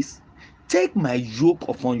says, take my yoke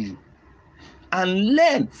upon you and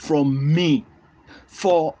learn from me,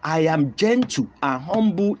 for I am gentle and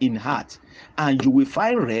humble in heart, and you will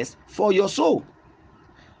find rest for your soul.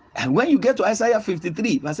 And when you get to Isaiah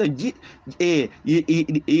 53,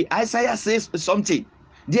 Isaiah says something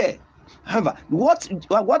there. However,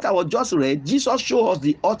 what I was just read, Jesus showed us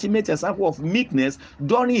the ultimate example of meekness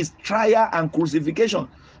during his trial and crucifixion.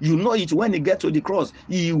 You know it when he gets to the cross.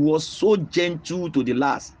 He was so gentle to the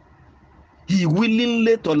last. He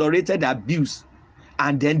willingly tolerated abuse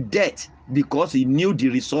and then death, because he knew the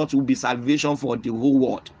result would be salvation for the whole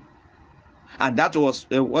world. And that was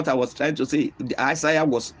what I was trying to say. Isaiah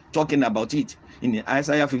was talking about it in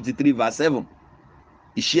Isaiah 53 verse 7.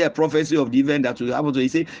 He shared prophecy of the event that will happen. So he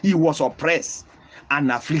said he was oppressed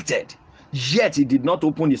and afflicted, yet he did not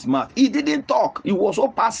open his mouth. He didn't talk. He was so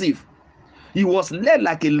passive. He was led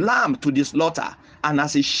like a lamb to the slaughter, and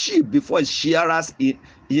as a sheep before his shearers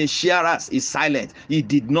is silent, he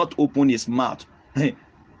did not open his mouth.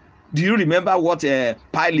 Do you remember what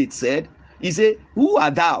Pilate said? He said, who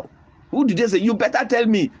art thou? Who did they say? You better tell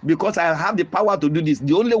me, because I have the power to do this.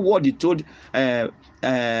 The only word he told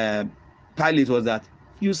Pilate was that,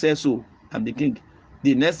 you say so, I'm the king.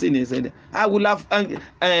 The next thing he said, I will have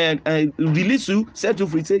release you, set you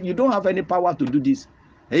free. He said, you don't have any power to do this.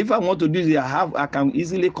 If I want to do this, I can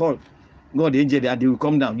easily call God the angel and they will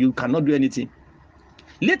come down. You cannot do anything.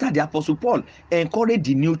 Later, the Apostle Paul encouraged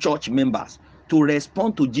the new church members to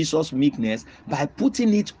respond to Jesus' meekness by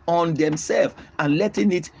putting it on themselves and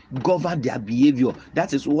letting it govern their behavior.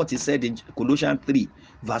 That is what he said in Colossians 3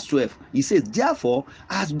 verse 12. He says, therefore,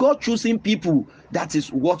 as God choosing people, that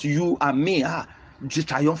is what you and me are, the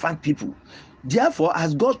triumphant people. Therefore,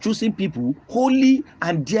 as God choosing people, holy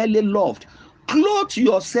and dearly loved, clothe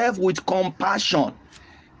yourself with compassion,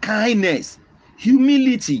 kindness,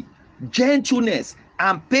 humility, gentleness,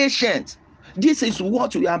 and patience. This is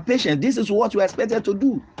what we are patient. This is what we are expected to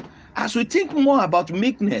do. As we think more about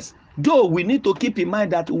meekness, though, we need to keep in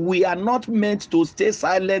mind that we are not meant to stay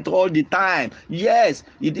silent all the time. Yes,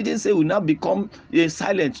 he didn't say we now become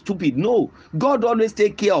silent, stupid. No, God always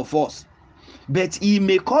take care of us. But he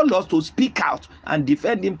may call us to speak out and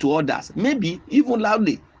defend him to others, maybe even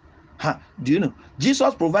loudly. Do you know?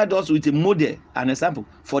 Jesus provided us with a model, an example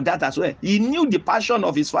for that as well. He knew the passion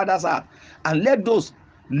of his Father's heart and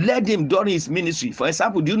led him during his ministry. For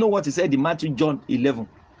example, do you know what he said in Matthew John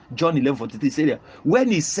 11:43? Said when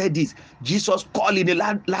he said this, Jesus called in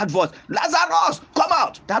a loud voice, Lazarus, come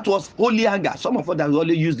out. That was holy anger. Some of us that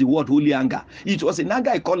only use the word holy anger. It was in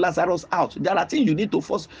anger he called Lazarus out. There are things you need to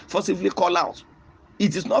forcibly call out.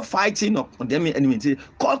 It is not fighting or condemning enemy.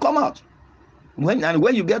 Come out.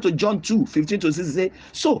 When you get to John 2:15-16, say,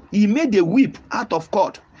 so he made a whip out of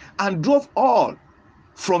cord and drove all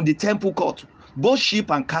from the temple court, both sheep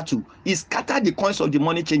and cattle. He scattered the coins of the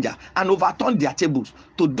money changer and overturned their tables.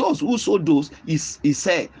 To those who sold those,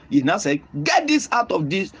 he now said, get this out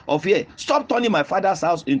of here. Stop turning my Father's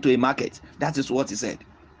house into a market. That is what he said.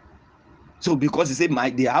 So because he said,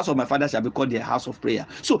 the house of my father shall be called the house of prayer.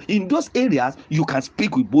 So in those areas, you can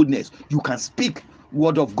speak with boldness. You can speak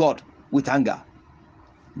word of God with anger.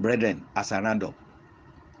 Brethren, as I round up,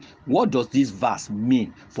 what does this verse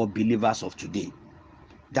mean for believers of today?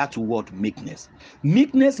 That word meekness.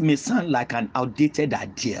 Meekness may sound like an outdated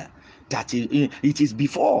idea that it is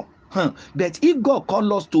before. But if God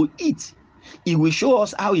calls us to it, He will show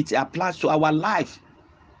us how it applies to our life.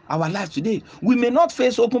 Our life today. We may not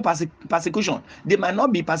face open persecution. They might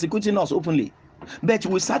not be persecuting us openly. But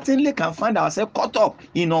we certainly can find ourselves caught up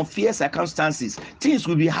in unfair circumstances. Things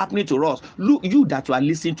will be happening to us. Look, you that you are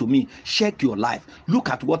listening to me, check your life. Look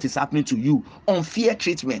at what is happening to you. Unfair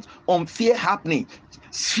treatment, unfair happening,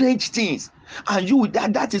 strange things. And you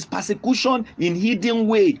that is persecution in hidden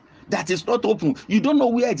way. That is not open. You don't know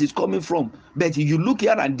where it is coming from. But you look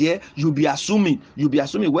here and there, you'll be assuming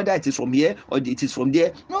whether it is from here or it is from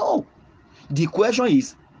there. No. The question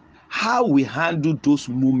is how we handle those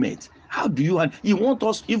moments. How do you handle? He wants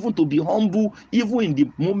us even to be humble, even in the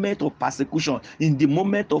moment of persecution, in the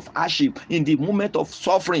moment of hardship, in the moment of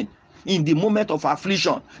suffering, in the moment of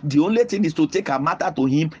affliction. The only thing is to take a matter to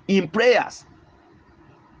Him in prayers.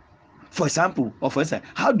 For example,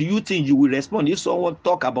 how do you think you will respond if someone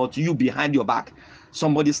talk about you behind your back?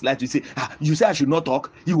 Somebody like to say, you say I should not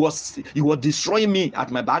talk. He was destroying me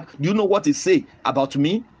at my back. Do you know what he say about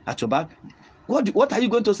me at your back? What are you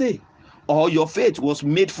going to say? Or your faith was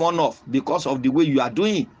made fun of because of the way you are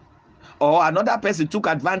doing, or another person took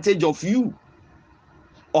advantage of you,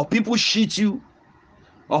 or people cheat you,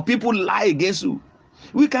 or people lie against you.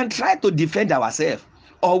 We can try to defend ourselves,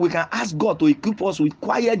 or we can ask God to equip us with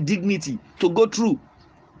quiet dignity to go through.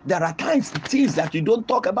 There are things that you don't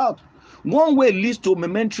talk about. One way leads to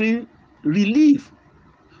momentary relief,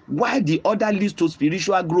 while the other leads to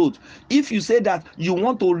spiritual growth. If you say that you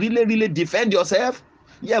want to really defend yourself,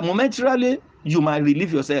 momentarily you might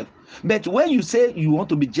relieve yourself. But when you say you want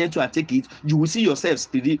to be gentle and take it, you will see yourself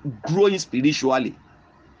growing spiritually.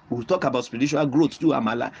 We'll talk about spiritual growth too.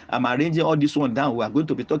 I'm arranging all this one down. We are going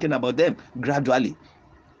to be talking about them gradually.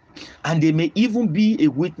 And they may even be a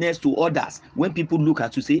witness to others. When people look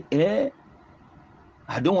at you, say,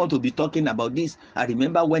 I don't want to be talking about this. I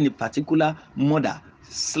remember when a particular mother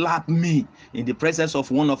slapped me in the presence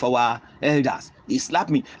of one of our elders. He slapped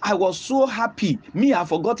me. I was so happy. I've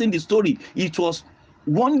forgotten the story. It was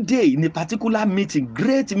one day in a particular meeting,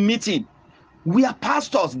 great meeting, where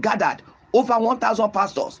pastors gathered, over 1,000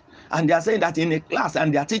 pastors. And they are saying that in a class,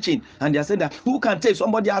 and they are teaching, and they are saying that who can take?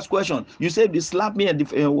 Somebody ask question. You say they slap me at the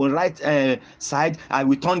right side, I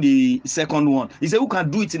will turn the second one. He said, who can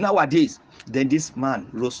do it nowadays? Then this man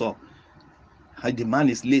rose up. The man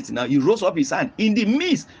is late now. He rose up his hand in the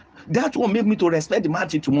midst. That will make me to respect the man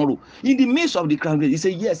till tomorrow. In the midst of the crowd, he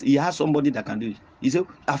said, yes, he has somebody that can do it. He said,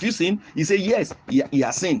 have you seen? He said, yes, he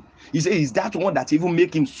has seen. He said, is that one that even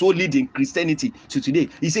make him solid in Christianity to today?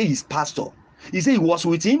 He said, he's pastor. He said, he was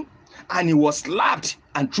with him and he was slapped.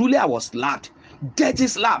 And truly I was slapped. Dirty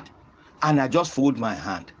slapped. And I just fold my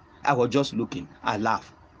hand. I was just looking. I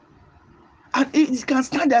laughed. And it can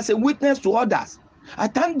stand as a witness to others. I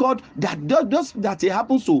thank God that just that it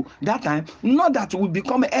happens to that time, not that we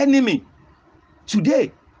become enemy.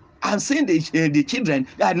 Today, I'm seeing the children,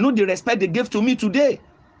 I know the respect they gave to me today.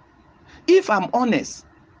 If I'm honest,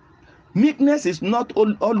 meekness is not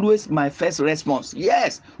always my first response.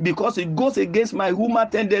 Yes, because it goes against my human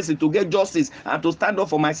tendency to get justice and to stand up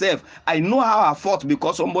for myself. I know how I fought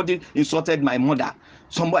because somebody insulted my mother.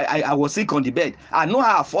 I was sick on the bed. I know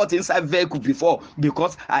how I fought inside vehicle before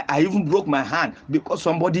because I even broke my hand because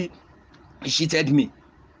somebody cheated me.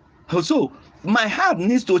 So my heart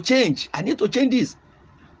needs to change. I need to change this.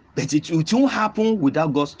 But it won't happen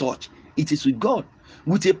without God's touch. It is with God.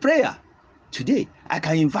 With a prayer. Today, I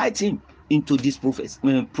can invite Him into this process.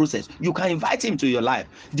 You can invite Him to your life.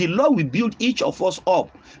 The Lord will build each of us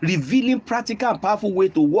up, revealing practical and powerful way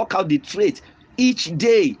to work out the trait each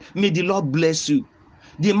day. May the Lord bless you.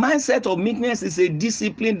 The mindset of meekness is a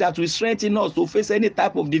discipline that will strengthen us to face any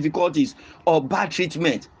type of difficulties or bad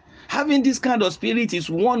treatment. Having this kind of spirit is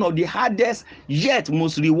one of the hardest yet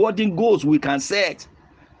most rewarding goals we can set.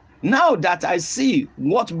 Now that I see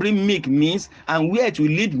what being meek means and where it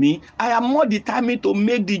will lead me, I am more determined to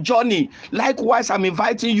make the journey. Likewise, I'm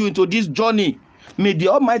inviting you into this journey. May the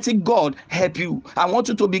Almighty God help you. I want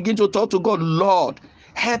you to begin to talk to God. Lord,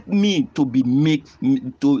 help me to be meek,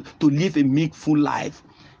 to live a meekful life.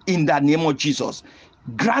 In the name of Jesus.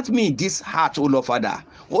 Grant me this heart, O Lord Father.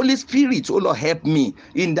 Holy Spirit, O Lord, help me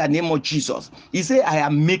in the name of Jesus. He said, I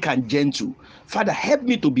am meek and gentle. Father, help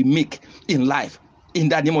me to be meek in life. In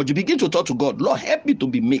the name of Jesus, begin to talk to God. Lord, help me to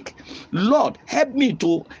be meek. Lord, help me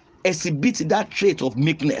to exhibit that trait of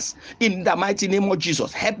meekness in the mighty name of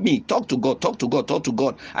Jesus. Help me. Talk to God. Talk to God. Talk to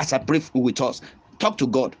God as I pray with us. Talk to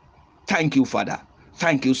God. Thank you, Father.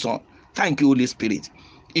 Thank you, Son. Thank you, Holy Spirit.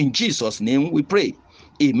 In Jesus' name we pray.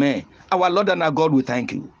 Amen. Our Lord and our God, we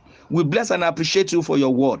thank you. We bless and appreciate you for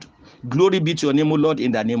your word. Glory be to your name, O Lord,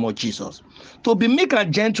 in the name of Jesus. To be meek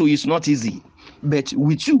and gentle is not easy, but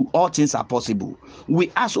with you, all things are possible.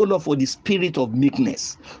 We ask, O Lord, for the spirit of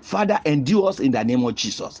meekness. Father, endure us in the name of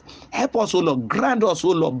Jesus. Help us, O Lord, grant us, O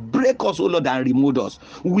Lord, break us, O Lord, and remove us.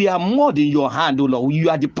 We are more in your hand, O Lord. You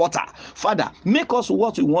are the potter. Father, make us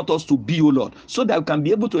what you want us to be, O Lord, so that we can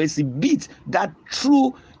be able to exhibit that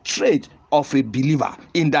true trait of a believer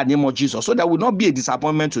in the name of Jesus, so that will not be a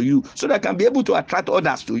disappointment to you, so that I can be able to attract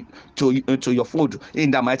others to your fold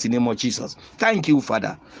in the mighty name of Jesus. Thank you,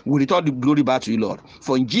 Father. We return the glory back to you, Lord.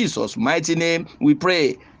 For in Jesus' mighty name we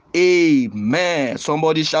pray. Amen.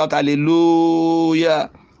 Somebody shout hallelujah.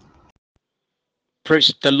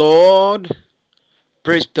 Praise the Lord.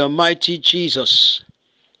 Praise the mighty Jesus.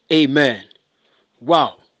 Amen.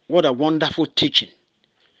 Wow, what a wonderful teaching.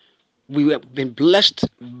 We have been blessed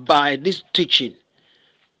by this teaching.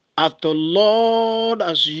 As the Lord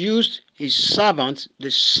has used his servant,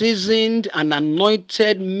 the seasoned and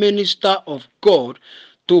anointed minister of God,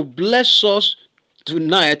 to bless us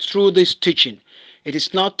tonight through this teaching, it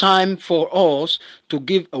is now time for us to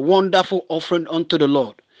give a wonderful offering unto the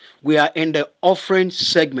Lord. We are in the offering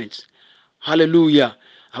segment. Hallelujah.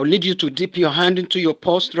 I will need you to dip your hand into your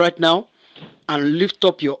purse right now and lift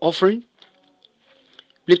up your offering.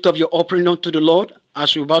 Lift up your offering unto the Lord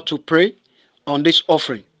as we're about to pray on this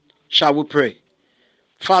offering. Shall we pray?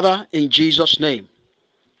 Father, in Jesus' name,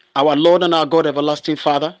 our Lord and our God, everlasting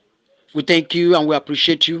Father, we thank you and we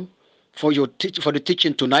appreciate you for for the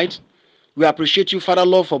teaching tonight. We appreciate you, Father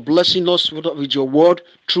Lord, for blessing us with your word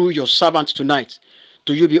through your servants tonight.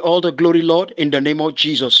 To you be all the glory, Lord, in the name of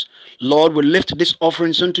Jesus. Lord, we lift these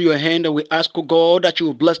offerings into your hand and we ask, oh God, that you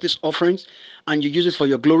will bless these offerings and you use it for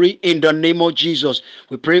your glory in the name of Jesus.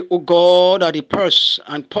 We pray, oh God, that the purse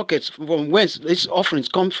and pockets from whence these offerings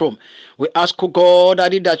come from, we ask, oh God,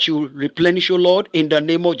 that you replenish, oh Lord, in the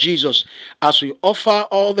name of Jesus. As we offer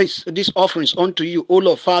all these offerings unto you, oh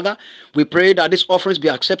Lord, Father, we pray that these offerings be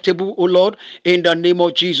acceptable, oh Lord, in the name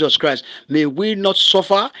of Jesus Christ. May we not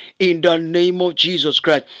suffer in the name of Jesus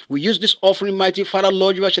Christ. We use this offering, mighty Father,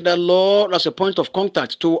 Lord, you that Lord, as a point of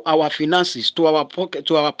contact to our finances, to our pocket,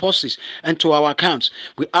 to our purses, and to our accounts.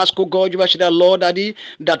 We ask, oh God, you that Lord, Daddy,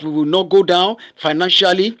 that we will not go down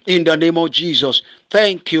financially in the name of Jesus.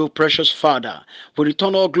 Thank you, precious Father. We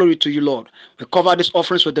return all glory to you, Lord. We cover these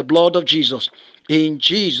offerings with the blood of Jesus. In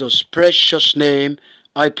Jesus' precious name,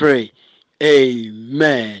 I pray.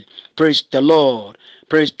 Amen. Praise the Lord.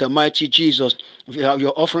 Praise the mighty Jesus. If you have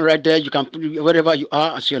your offering right there, you can, wherever you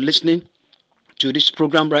are as you're listening to this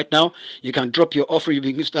program right now, you can drop your offering.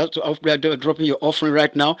 You can start to dropping your offering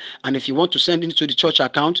right now. And if you want to send it to the church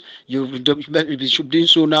account, you should do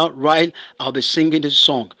so now. Right, I'll be singing this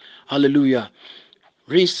song. Hallelujah.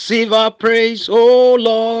 Receive our praise, O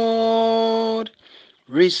Lord.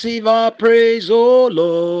 Receive our praise, O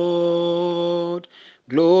Lord.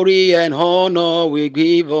 Glory and honor we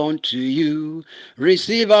give unto you.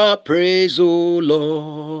 Receive our praise, O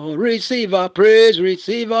Lord. Receive our praise,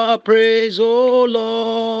 O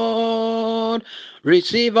Lord.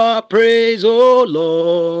 Receive our praise, O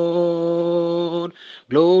Lord.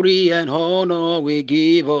 Glory and honor we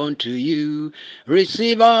give unto you.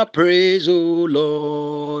 Receive our praise, O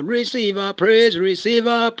Lord. Receive our praise,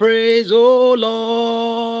 O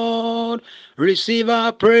Lord. Receive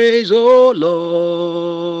our praise, O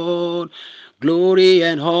Lord. Glory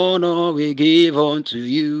and honor we give unto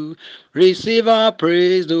you. Receive our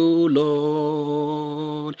praise, O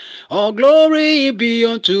Lord. All glory be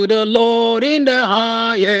unto the Lord in the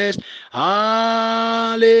highest.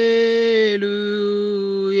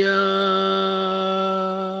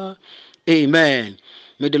 Hallelujah. Amen.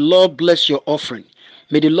 May the Lord bless your offering.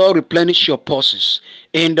 May the Lord replenish your purses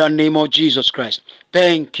in the name of Jesus Christ.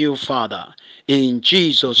 Thank you, Father. In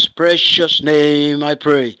Jesus' precious name I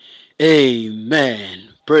pray. Amen.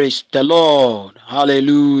 Praise the Lord.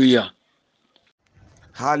 Hallelujah.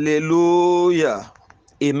 Hallelujah.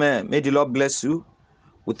 Amen. May the Lord bless you.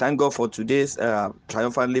 We thank God for today's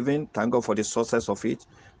triumphant living. Thank God for the success of it.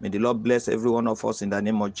 May the Lord bless every one of us in the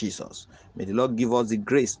name of Jesus. May the Lord give us the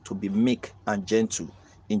grace to be meek and gentle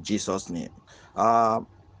in Jesus' name. The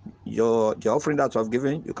offering that you have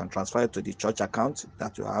given, you can transfer it to the church account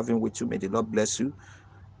that you are having with you. May the Lord bless you.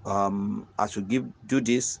 As you do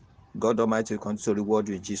this, God Almighty will continue to reward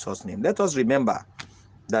you in Jesus' name. Let us remember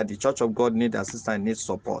that the Church of God needs assistance, needs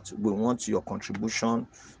support. We want your contribution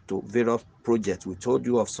to various projects. We told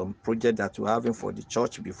you of some projects that we're having for the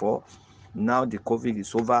church before. Now the COVID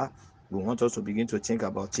is over. We want us to begin to think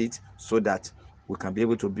about it so that we can be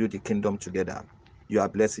able to build the kingdom together. You are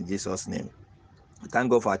blessed in Jesus' name.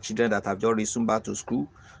 Thank God for our children that have just resumed back to school.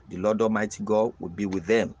 The Lord Almighty God will be with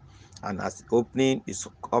them. And as the opening is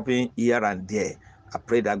opening here and there, I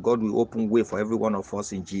pray that God will open way for every one of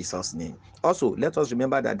us in Jesus' name. Also, let us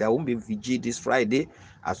remember that there won't be VG this Friday,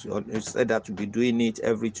 as we said that we'll be doing it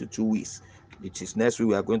every 2 weeks. It is next week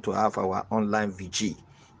we are going to have our online VG.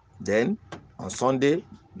 Then on Sunday,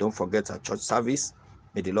 don't forget our church service.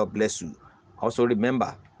 May the Lord bless you. Also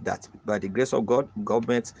remember that by the grace of God,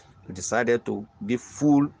 government decided to give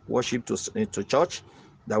full worship to church,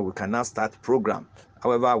 that we can now start program.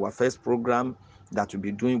 However, our first program that we'll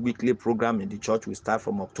be doing weekly program in the church will start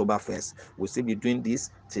from October 1st. We'll still be doing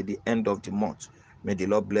this till the end of the month. May the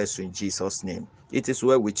Lord bless you in Jesus' name. It is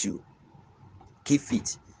well with you. Keep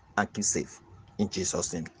fit and keep safe in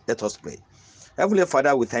Jesus' name. Let us pray. Heavenly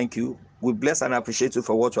Father, we thank you. We bless and appreciate you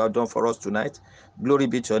for what you have done for us tonight. Glory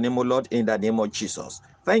be to your name, O Lord, in the name of Jesus.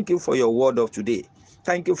 Thank you for your word of today.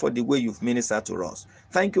 Thank you for the way you've ministered to us.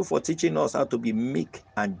 Thank you for teaching us how to be meek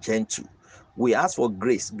and gentle. We ask for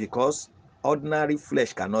grace because ordinary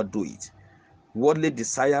flesh cannot do it. Worldly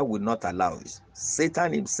desire will not allow it.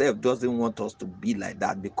 Satan himself doesn't want us to be like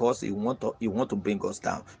that because he want to bring us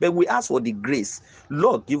down. But we ask for the grace.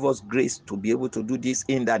 Lord, give us grace to be able to do this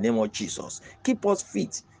in the name of Jesus. Keep us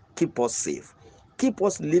fit, keep us safe, keep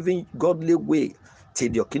us living godly way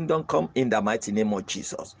till your kingdom come in the mighty name of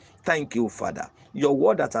Jesus. Thank you, Father. Your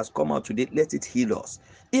word that has come out today, let it heal us.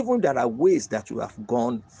 Even there are ways that you have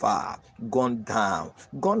gone far, gone down,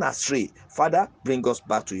 gone astray. Father, bring us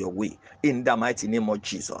back to your way in the mighty name of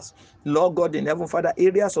Jesus. Lord God in heaven, Father,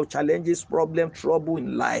 areas of challenges, problem, trouble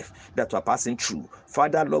in life that we are passing through.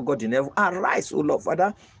 Father, Lord God in heaven, arise, O Lord,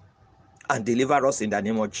 Father, and deliver us in the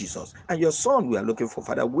name of Jesus. And your son we are looking for,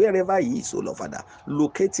 Father, wherever he is, O Lord, Father,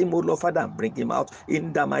 locate him, O Lord, Father, and bring him out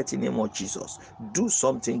in the mighty name of Jesus. Do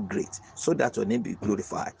something great so that your name be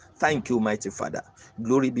glorified. Thank you, mighty Father.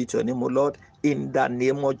 Glory be to your name, O Lord, in the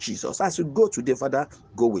name of Jesus. As we go today, Father,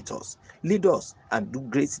 go with us. Lead us and do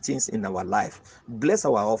great things in our life. Bless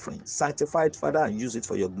our offering. Sanctify it, Father, and use it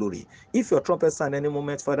for your glory. If your trumpet sound any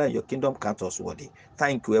moment, Father, your kingdom count us worthy.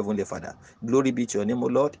 Thank you, Heavenly Father. Glory be to your name, O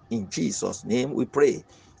Lord. In Jesus' name we pray.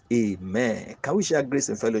 Amen. Can we share grace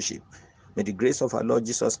and fellowship? May the grace of our Lord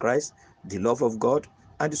Jesus Christ, the love of God,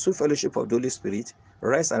 and the sweet fellowship of the Holy Spirit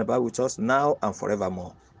rest and abide with us now and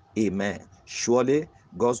forevermore. Amen. Surely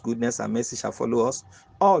God's goodness and mercy shall follow us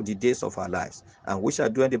all the days of our lives, and we shall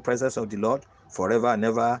dwell in the presence of the Lord forever and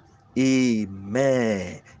ever.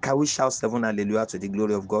 Amen. Can we shout 7 hallelujah to the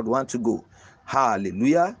glory of God? 1 to go.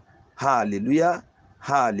 Hallelujah, hallelujah,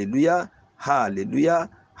 hallelujah, hallelujah,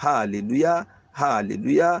 hallelujah,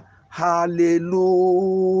 hallelujah, hallelujah.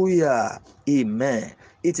 Amen.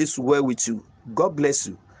 It is well with you. God bless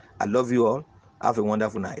you. I love you all. Have a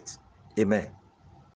wonderful night. Amen.